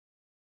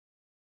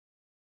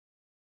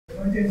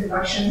Going to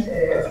introduction,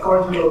 of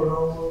course you will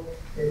know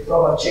that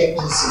global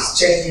changes is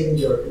changing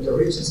your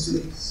regions to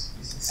these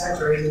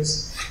exact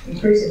regions,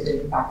 increasing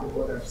the impact of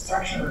water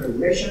abstraction and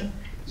regulation.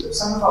 So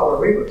some of our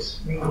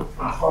rivers move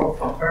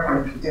from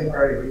permanent to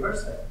temporary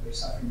rivers that we're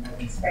suffering now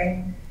in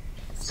Spain.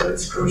 So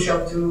it's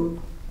crucial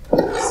to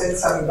set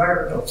some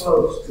environmental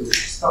flows to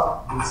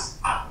stop this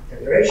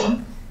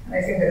deterioration. And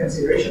I think the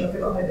consideration of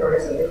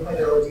ecohydraulics and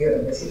ecohydrology at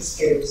the basic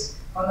scale is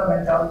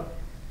fundamental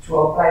to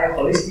apply a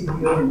holistic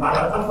view of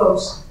environmental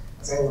flows,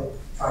 as I will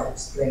try to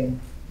explain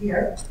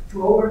here,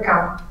 to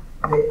overcome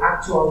the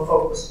actual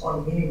focus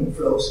on minimum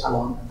flows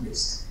along at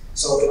least.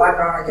 So the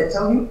background I can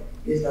tell you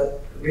is that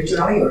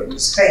regionally or in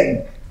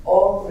Spain,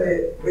 all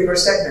the river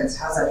segments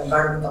has an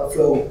environmental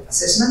flow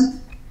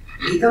assessment.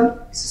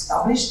 Legal is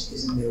established,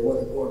 is in the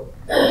water board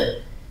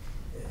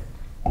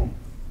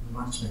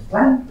management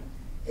plan,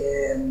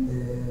 and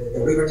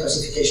the river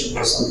classification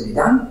was already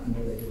done in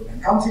all the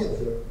European countries, as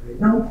you already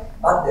know,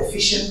 but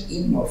deficient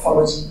in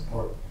morphology,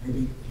 or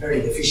maybe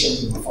very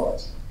deficient in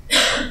morphology.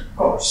 Of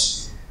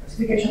course,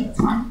 classification, that's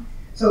fine.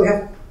 So we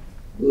have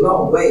a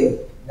long way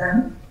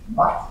done,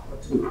 but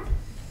what to do?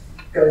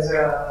 Because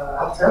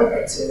I've felt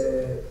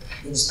that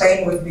in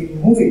Spain we've been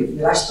moving in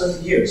the last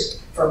 20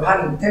 years from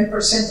having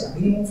 10%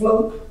 of minimum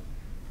flow,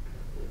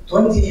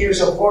 20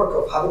 years of work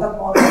of habitat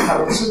modeling,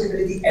 habitat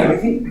suitability,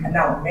 everything, and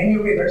now many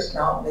rivers,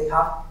 now they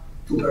have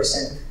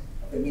 2%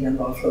 of the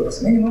minimum flow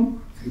as a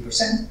minimum,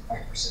 3%,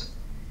 5%.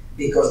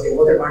 Because the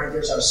water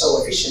managers are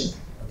so efficient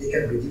that they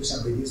can reduce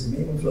and reduce the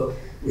minimum flow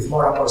with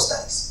more and more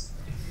studies.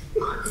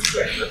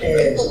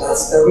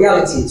 That's the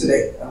reality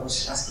today. I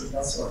was asking,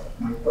 that's what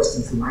my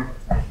question to Michael.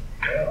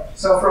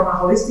 So from a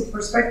holistic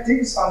perspective,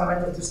 it's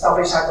fundamental to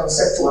establish a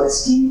conceptual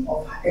scheme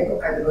of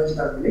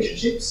eco-hydrological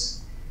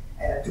relationships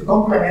to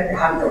complement the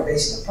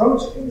habitat-based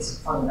approach. I think it's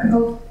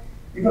fundamental,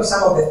 because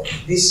some of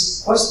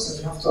these questions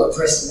we have to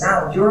address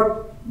now.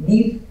 Europe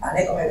need an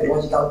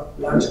eco-hydrological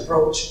large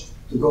approach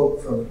to go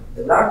from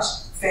the large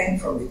thing,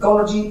 from the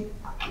ecology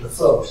to the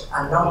flows,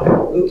 and not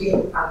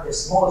looking at the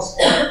small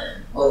spot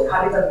or the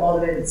habitat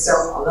modeling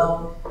itself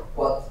alone,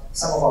 what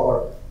some of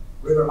our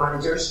river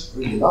managers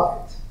really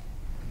love it,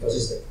 because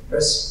it's the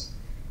best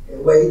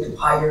way to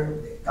hire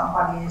the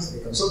companies, the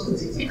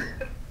consultancies.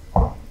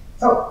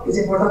 So it's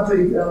important to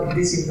develop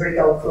these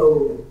empirical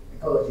flow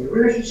ecology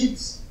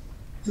relationships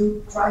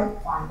to try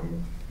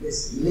finding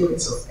these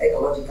limits of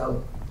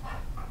ecological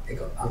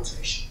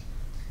alteration.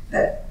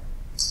 Then,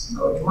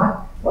 going to mine.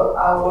 Well,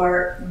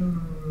 our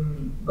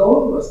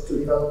goal was to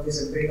develop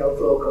these empirical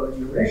flow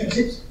ecology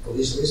relationships for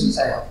these reasons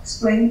I have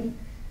explained.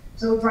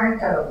 So trying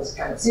this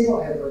kind of simple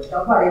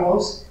hydrological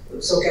variables,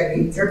 so can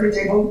be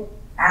interpretable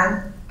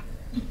and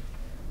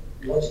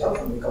logical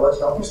from the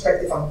ecological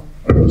perspective, and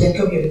we can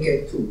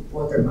communicate to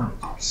water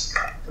managers.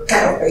 So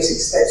kind of basic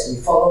steps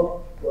we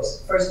followed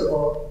was, first of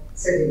all,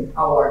 setting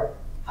our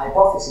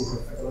hypothesis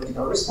of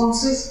ecological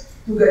responses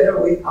together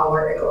with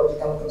our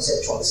ecological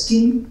conceptual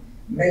scheme.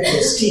 Make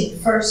the scheme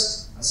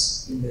first,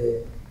 as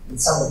in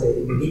some of the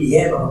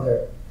BDM or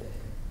other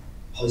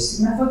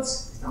holistic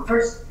methods, it's done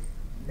first.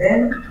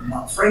 Then, in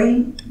that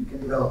frame, you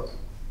can develop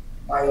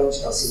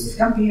biological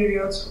significant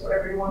periods or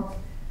whatever you want.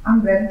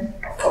 And then,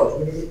 of course,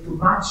 we needed to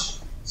match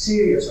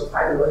series of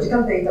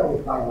hydrological data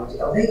with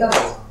biological data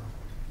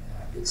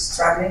that's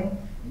extracting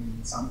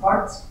in some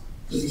parts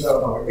to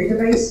develop our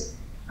database,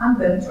 and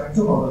then trying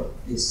to model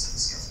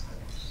this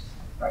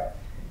right?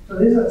 So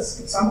this is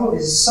an example.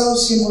 This is so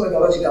simple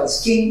ecological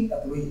scheme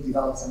that we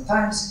develop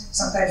sometimes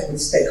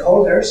with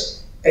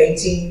stakeholders,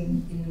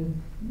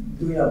 painting,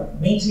 doing a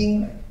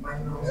meeting,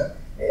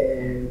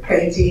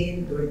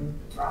 painting, doing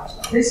drafts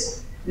like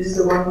this. This is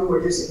the one we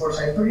were using for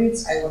site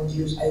periods. I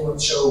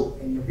won't show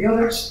any of the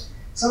others.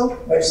 So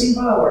very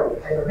simple, our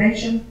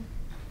hibernation,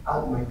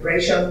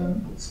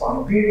 migration,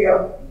 spawning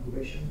period,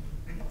 incubation,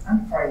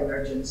 and fry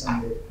emergence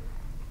and the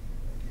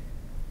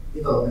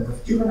development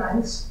of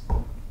juveniles.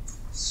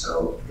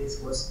 So this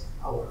was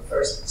our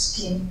first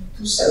scheme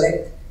to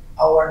select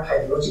our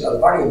hydrological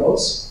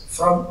variables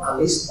from a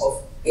list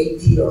of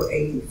 80 or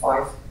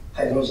 85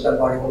 hydrological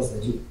variables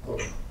that you know.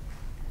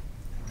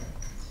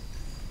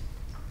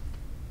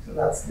 So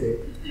that's the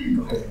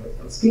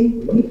hydrological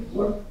scheme we need to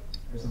work.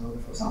 There's another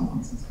for someone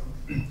and so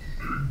on.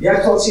 The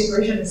actual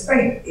situation in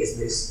Spain is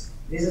this.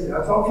 This is the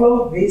actual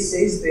flow. This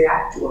is the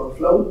actual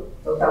flow,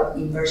 total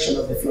inversion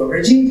of the flow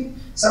regime.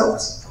 So,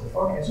 as in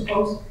California, I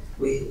suppose,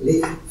 we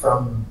live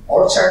from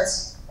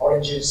orchards,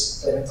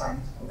 oranges,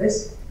 clementines, all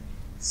this.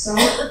 So,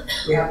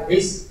 we have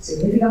this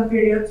significant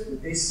period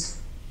with this,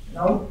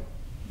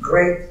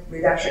 great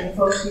reduction in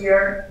flows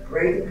here,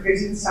 great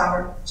increase in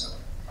summer.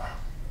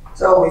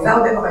 So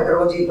without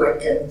ecohydrology,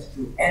 we can't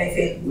do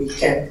anything. We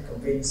can't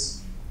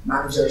convince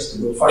managers to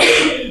go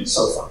further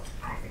so far,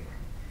 I think.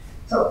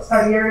 So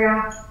study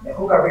area, the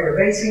Jucar River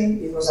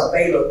basin. It was a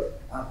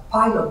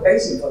pilot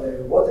basin for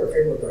the Water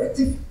Framework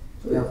Directive.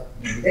 So we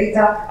have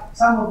data.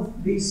 Some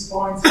of these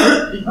points,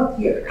 not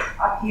here.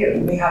 Up here, we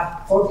may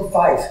have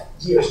 45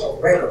 years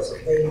of records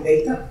of daily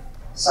data.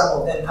 Some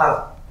of them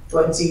have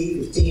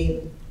 20,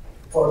 15,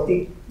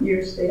 40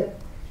 years data.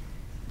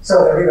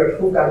 So the river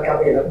Jucar,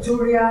 Capel, and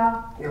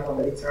Turia, we have a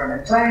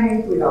Mediterranean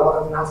climate with a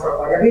lot of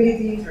natural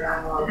variability,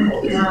 interannual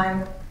all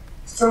time,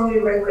 strongly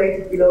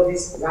regulated below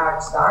these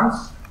large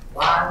dams,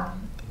 1,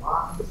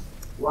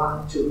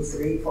 2,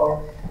 3,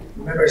 4.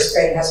 Remember,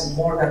 Spain has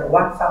more than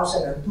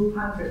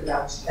 1,200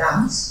 large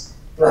dams,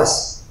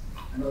 plus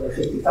another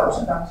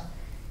 50,000 dams.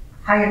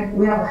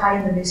 We have high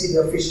endemicity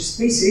of fish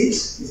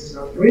species. This is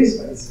not Greece,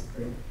 but it's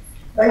very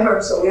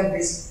diverse. So we have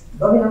this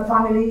dominant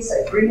family,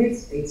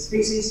 cyprinids, 8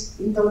 species.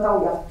 In total,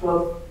 we have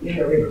 12 in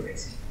the river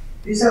basin.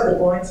 These are the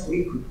points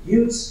we could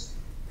use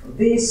for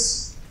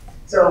this.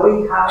 So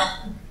we have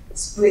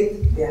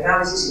split the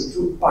analysis in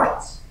 2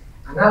 parts.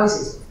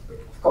 Analysis,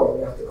 of course,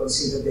 we have to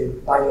consider the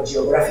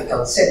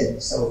biogeographical setting.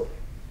 So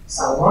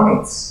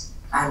salmonids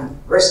and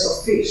rest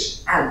of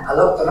fish and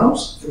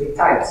alloctonos, 3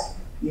 types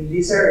in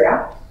this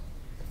area.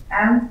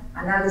 And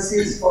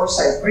analysis for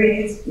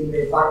cyprinids in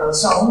the barbel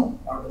zone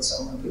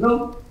and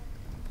below,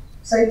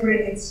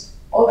 cyprinids,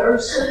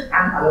 others,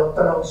 and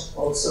alloctonos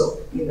also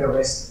in the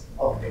rest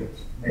of the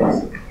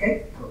basin.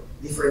 Okay? So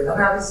different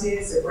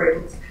analysis,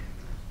 separated.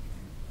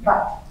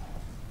 But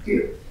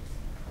here,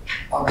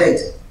 our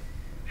data.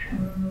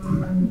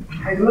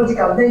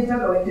 Hydrological data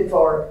collected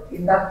for,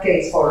 in that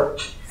case, for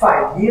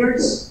 5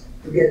 years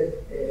to get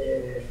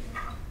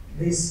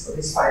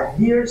these 5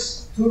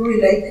 years to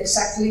relate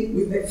exactly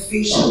with the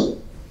fish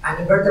and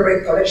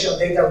invertebrate collection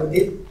data we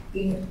did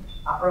in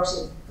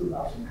approximately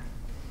 2009.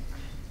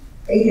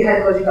 80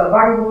 hydrological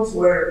variables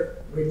were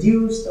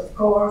reduced, of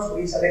course.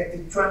 We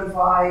selected 25.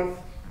 I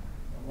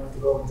don't want to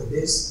go into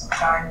this, no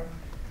time.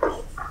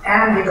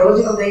 And the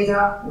ecological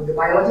data, with the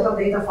biological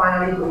data,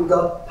 finally, we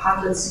got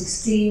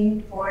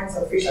 116 points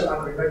of fish and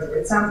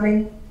macroinvertebrate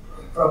sampling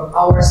from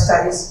our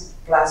studies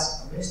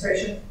plus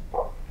administration.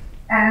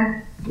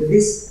 And with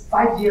these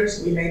 5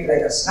 years, we made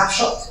like a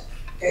snapshot.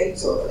 Okay,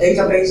 so a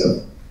database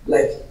of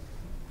like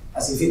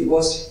as if it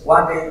was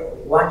 1 day,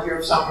 1 year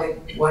of sampling,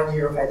 1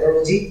 year of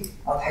hydrology.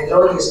 But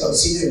hydrology is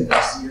considered in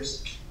last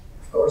years,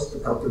 of course, to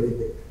calculate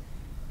the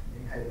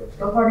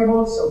hydrological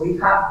variables. So we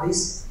have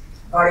these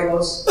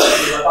variables to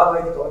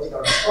evaluate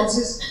ecological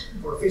responses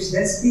for fish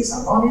density,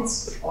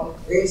 salmonids, on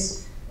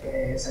this,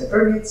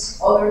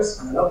 cyprinids, others,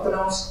 and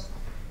alloctonos.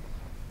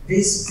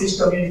 These fish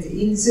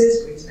community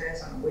indices,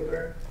 richness and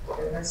weaker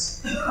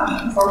goodness.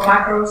 For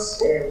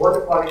macros,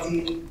 water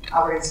quality,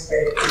 average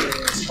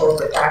score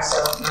per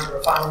taxa, number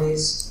of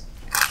families.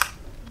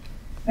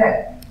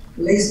 Then,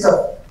 list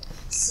of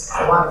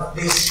one of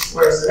these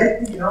were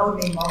selected, you know,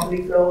 mean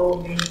monthly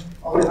flow, mean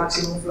of the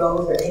maximum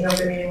flows, the mean of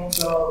the minimum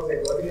flows, the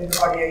coefficient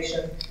of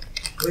variation,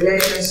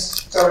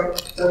 relations,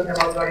 talking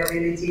about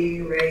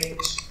variability,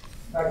 range,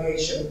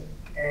 variation,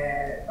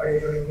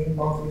 variation in mean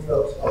monthly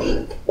flows,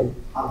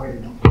 already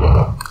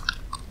know.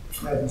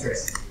 Not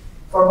interesting.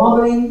 For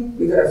modeling,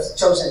 we could have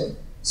chosen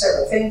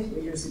several things.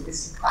 We used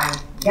this time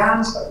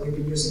GAMS, but we've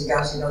been using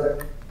GAMS in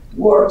other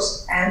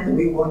works, and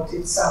we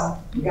wanted some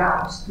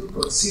GAMS to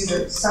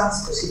consider some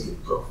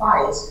specific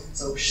profiles,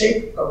 so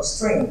shape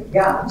constraint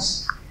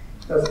GAMS,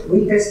 because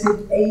we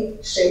tested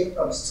 8 shape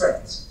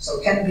constraints. So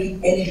it can be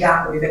any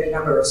GAM with any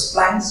number of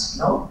splines,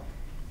 no?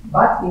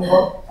 But we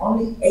want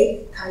only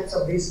 8 types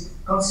of this,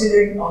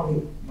 considering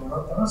only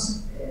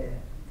monotonous,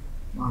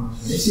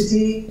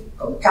 monotonicity,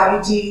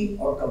 concavity,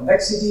 or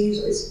convexity,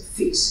 so it's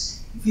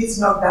fixed. If it's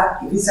not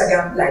that, if it's a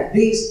GAM like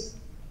this,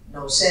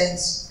 no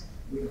sense,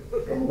 we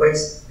can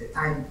waste the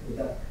time with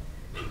that.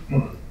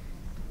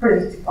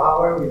 Predictive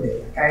power with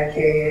the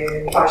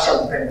Kaike,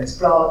 partial dependence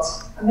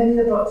plots, and then in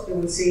the plots you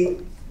will see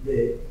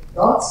the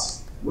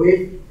dots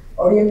with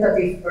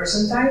orientative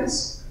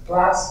percentiles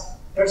plus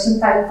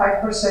percentile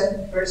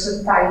 5%,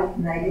 percentile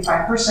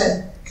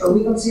 95%. So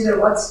we consider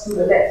what's to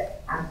the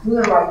left and to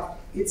the right.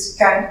 It's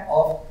kind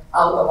of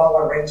out of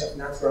our range of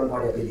natural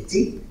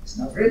variability. It's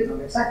not really, not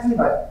exactly,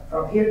 but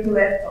from here to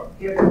left, from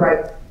here to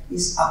right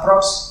is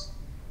approx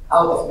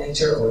out of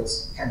nature, or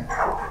it's kind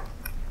of.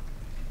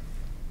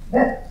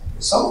 Then,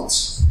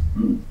 results.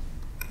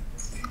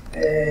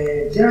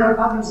 General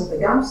patterns of the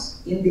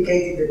GAMS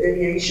indicated that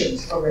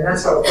deviations from the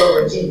natural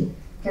flow regime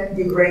can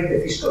degrade the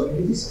fish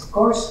communities, of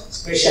course,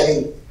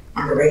 especially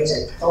in the range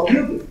I told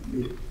you,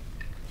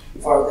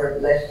 farther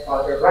left,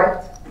 farther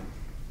right.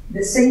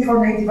 The same for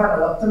native and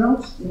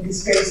alloctonos. In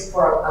this case,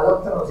 for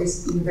alloctonos,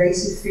 it's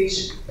invasive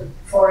fish,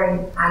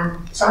 foreign and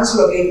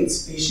translocated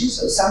species.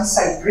 So some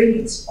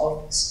cyprinids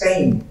of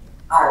Spain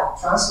are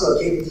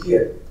translocated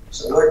here.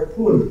 So we're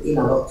pulled in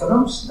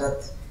alloctonos.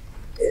 That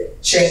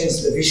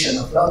changed the vision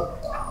of a lot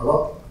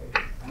of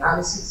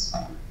analysis.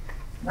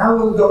 Now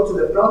we'll go to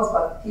the plots,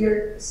 but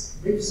here,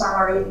 brief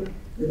summary.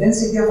 The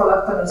density of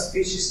alloctonon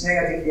species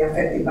negatively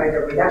affected by the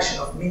reduction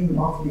of mean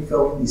monthly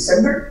flow in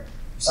December.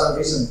 For some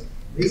reason,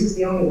 this is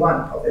the only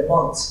one of the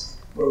months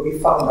where we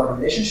found a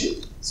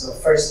relationship. So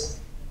first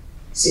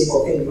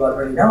simple thing you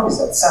already know is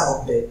that some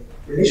of the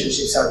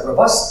relationships are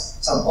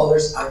robust, some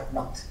others are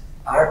not,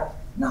 are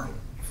nothing,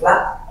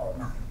 flat or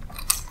nothing.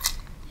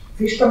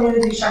 Fish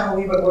community Jucar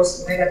River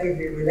was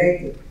negatively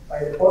related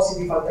by the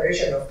positive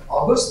alteration of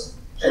August.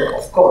 So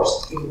of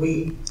course, if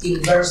we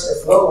inverse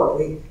the flow or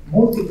we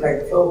multiply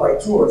the flow by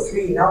 2 or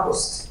 3 in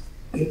August,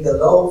 in the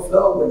low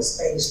flow when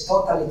Spain is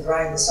totally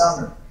dry in the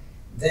summer,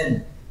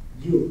 then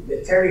you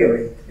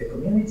deteriorate the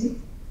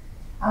community.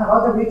 And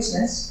about the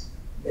richness,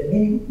 the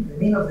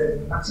mean of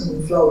the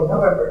maximum flow in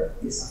November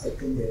is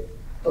affecting the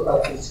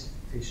total fish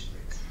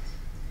rate.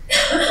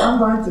 So I'm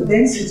going to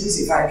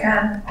densities if I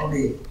can,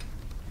 only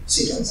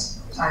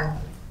sequence, no time.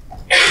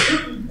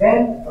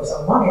 Then for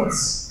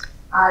salmonids,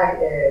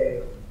 I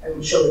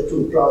will show the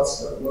 2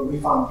 plots where we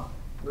found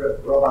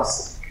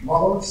robust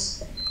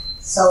models.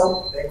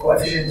 So the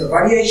coefficient of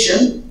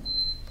variation.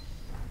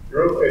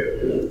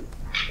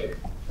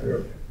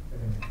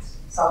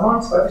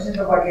 Salmon's coefficient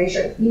of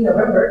variation in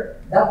November,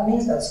 that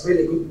means that's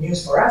really good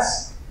news for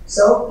us.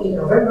 So in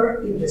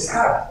November, in the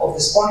start of the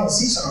spawning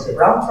season of the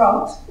brown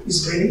trout,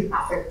 is really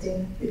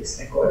affecting this,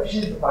 the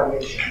coefficient of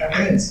variation. That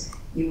means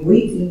if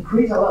we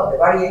increase a lot the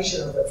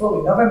variation of the flow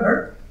in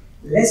November,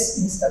 less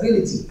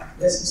instability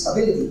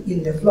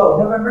in the flow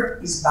in November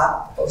is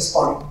bad for the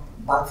spawning,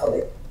 bad for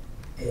the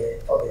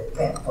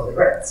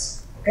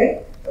reds.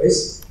 Okay, so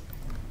it's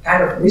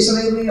kind of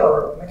reasonably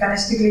or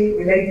mechanistically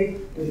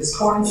related to the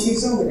spawning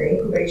season with the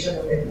incubation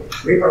and the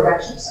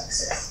reproduction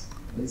success.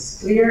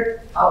 It's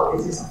clear how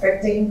this is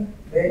affecting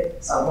the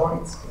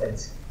salmonids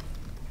density.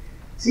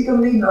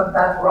 Secondly, not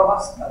that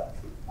robust, but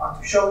I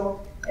want to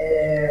show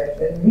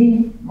the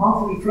mean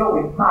monthly flow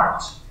in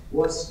March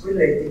was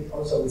related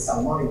also with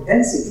salmonid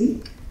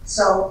density.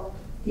 So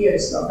here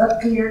it's not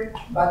that clear,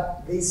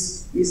 but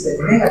this is the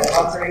negative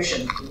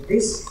alteration in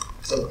this.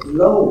 So too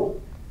low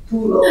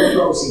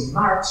flows in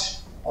March,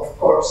 of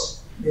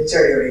course,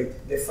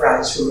 deteriorate the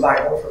fry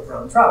survival for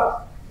brown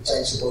trout, which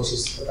I suppose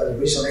is totally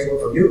reasonable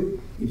for you.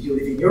 If you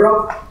live in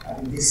Europe,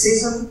 and in this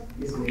season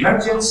is the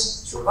emergence,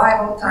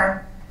 survival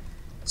time.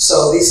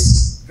 So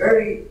this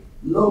very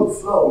low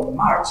flow in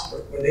March,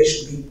 where they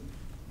should be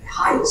the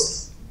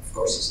highest, of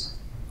course is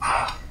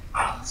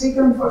not.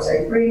 Second, for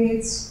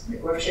cyprinids, the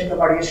coefficient of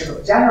variation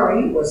of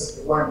January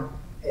was the one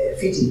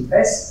fitting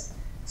best.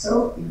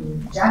 So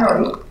in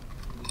January,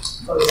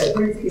 for the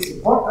cyprinid is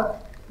important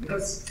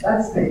because that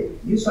is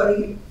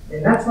usually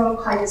the natural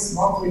highest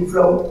monthly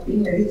flow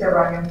in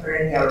Mediterranean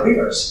perennial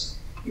rivers.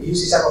 If you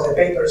see some of the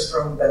papers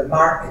from Del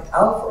Mar et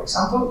al., for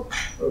example,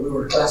 where we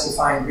were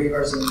classifying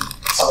rivers in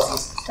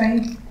southeast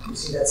Spain, you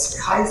see that's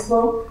the highest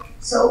flow.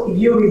 So if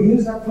you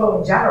reduce that flow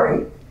in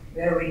January,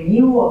 the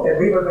renewal of the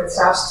riverbed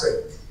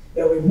substrate,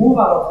 the removal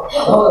of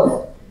a lot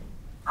of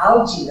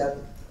algae that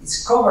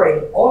is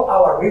covering all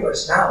our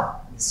rivers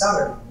now in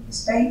summer in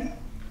Spain,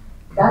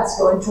 that's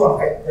going to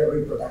affect the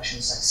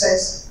reproduction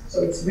success.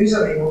 So it's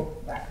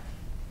reasonable that.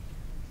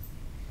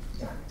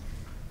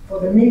 For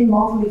the mean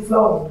monthly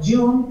flow in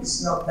June,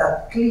 it's not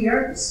that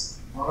clear, it's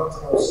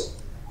monotonous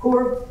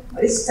curve,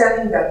 but it's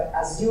telling that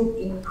as you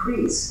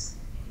increase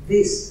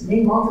this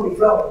mean monthly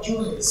flow in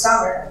June in the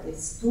summer, and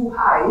it's too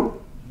high,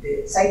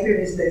 the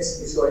cyprinid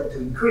density is going to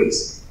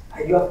increase.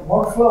 And you have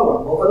more flow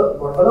and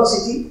more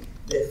velocity,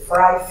 the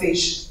fry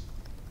fish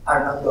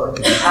are not going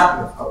to be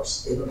happy, of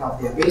course. They don't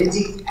have the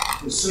ability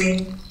to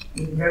swim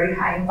in very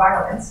high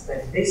environments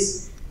like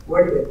this,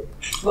 where the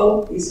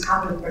flow is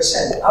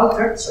 100%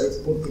 altered, so it's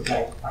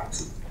multiplied by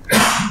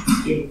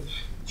 2 in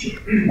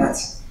June.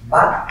 That's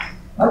bad.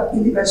 But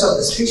it depends on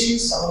the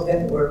species. Some of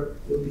them will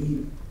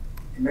be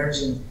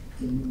emerging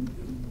in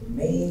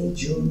May,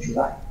 June,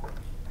 July.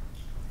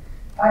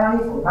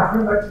 Finally, for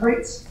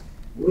macroinvertebrates,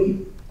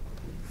 we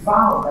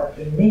found that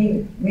the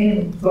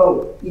minimum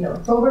flow in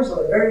October,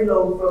 so the very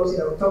low flows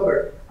in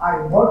October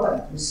are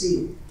important to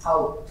see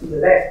how to the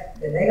left,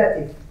 the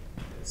negative,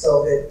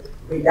 so the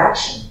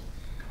reduction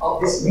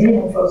of this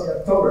minimum flows in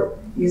October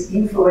is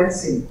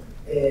influencing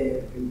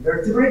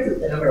invertebrates,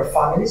 the number of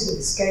families in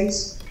this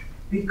case,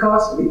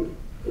 because we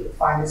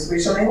find this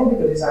reasonable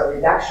because it's a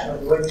reduction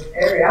of wet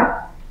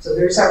area. So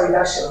there's a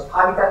reduction of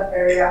habitat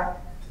area,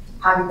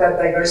 habitat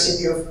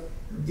diversity of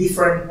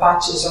different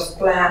patches of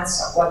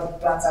plants, aquatic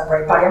plants and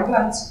riparian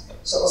plants.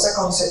 So as a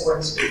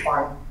consequence, we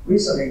find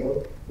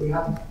reasonable. We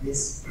have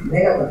this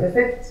negative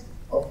effect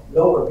of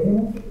lower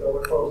minimum,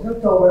 lower flows in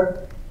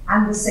October,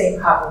 and the same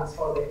happens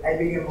for the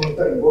Iberian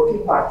Monitoring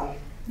Working Party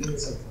in the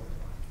September.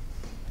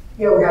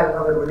 Here we have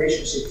another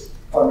relationship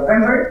for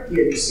November.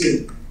 Here you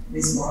see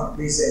this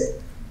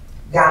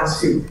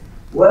gans fit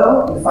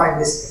well. You find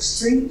these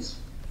extremes.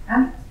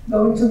 And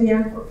going to the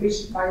end for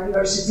fish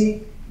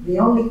biodiversity, the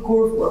only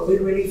curve where we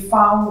really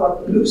found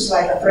what looks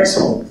like a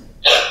threshold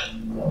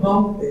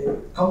among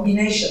the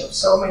combination of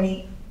so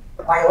many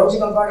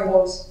biological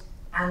variables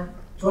and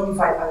 25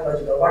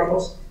 biological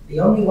variables, the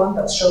only one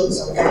that showed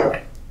some kind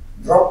of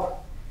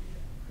drop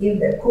in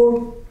the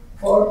curve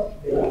for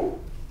the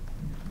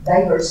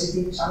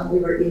diversity and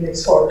Weaver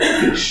index for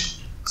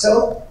fish.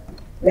 So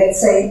let's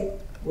say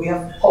we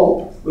have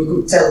hope, we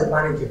could tell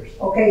managers,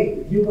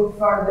 okay, if you go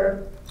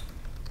further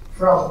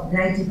from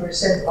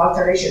 90% of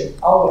alteration in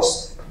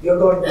August, you're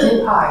going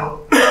too high,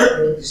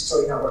 you're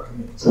destroying our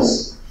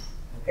communities.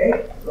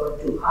 Okay,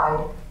 going too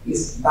high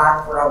is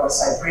bad for our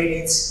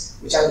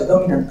cyprinids, which are the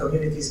dominant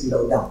communities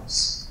below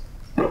dams.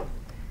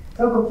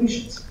 So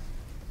conclusions.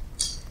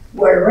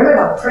 Where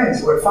relevant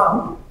trends were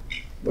found,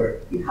 where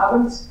it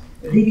happens,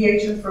 the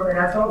deviations from the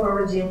natural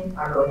regime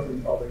are going to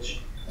impoverish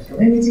the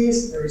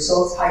communities. The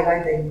results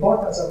highlight the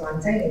importance of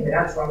maintaining the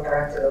natural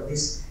character of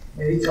these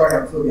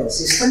Mediterranean fluvial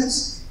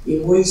systems.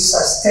 If we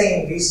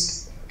sustain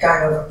this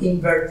kind of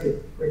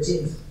inverted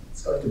regime,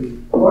 it's going to be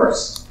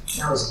worse.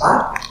 Now it's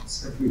bad,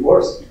 it's going to be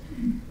worse.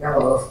 We have a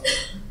lot of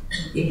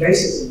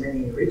invasives in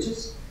many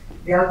regions.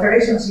 The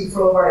alterations in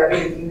flow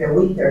variability in the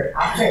winter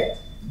affect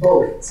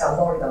both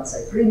salmonids and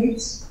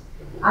cyprinids,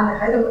 and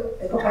the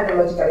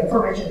ecohydrological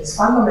information is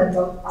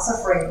fundamental as a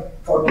frame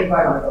for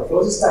environmental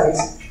flow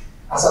studies,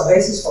 as a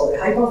basis for the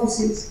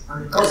hypothesis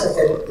and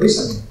cause-effect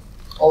reasoning,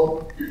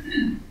 all,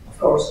 of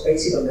course,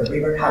 based on the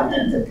river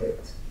habitat template.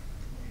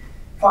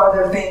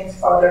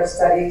 Further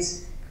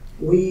studies,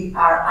 we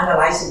are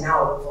analyzing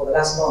now for the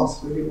last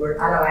months. We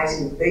were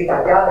analyzing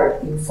data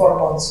gathered in 4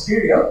 months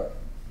period,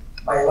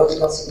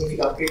 biological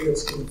significant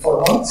periods in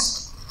 4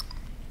 months.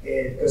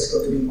 There's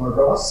going to be more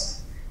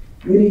robust.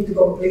 We need to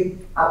complete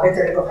a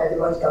better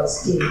ecohydrological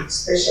scheme,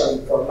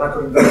 especially for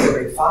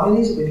macroinvertebrate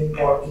families. We need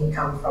more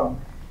income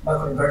from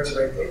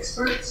macroinvertebrate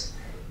experts.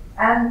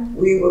 And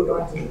we were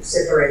going to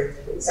separate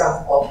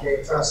some of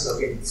the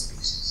translocated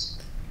species.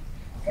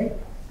 Okay?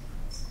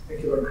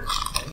 Thank you very much.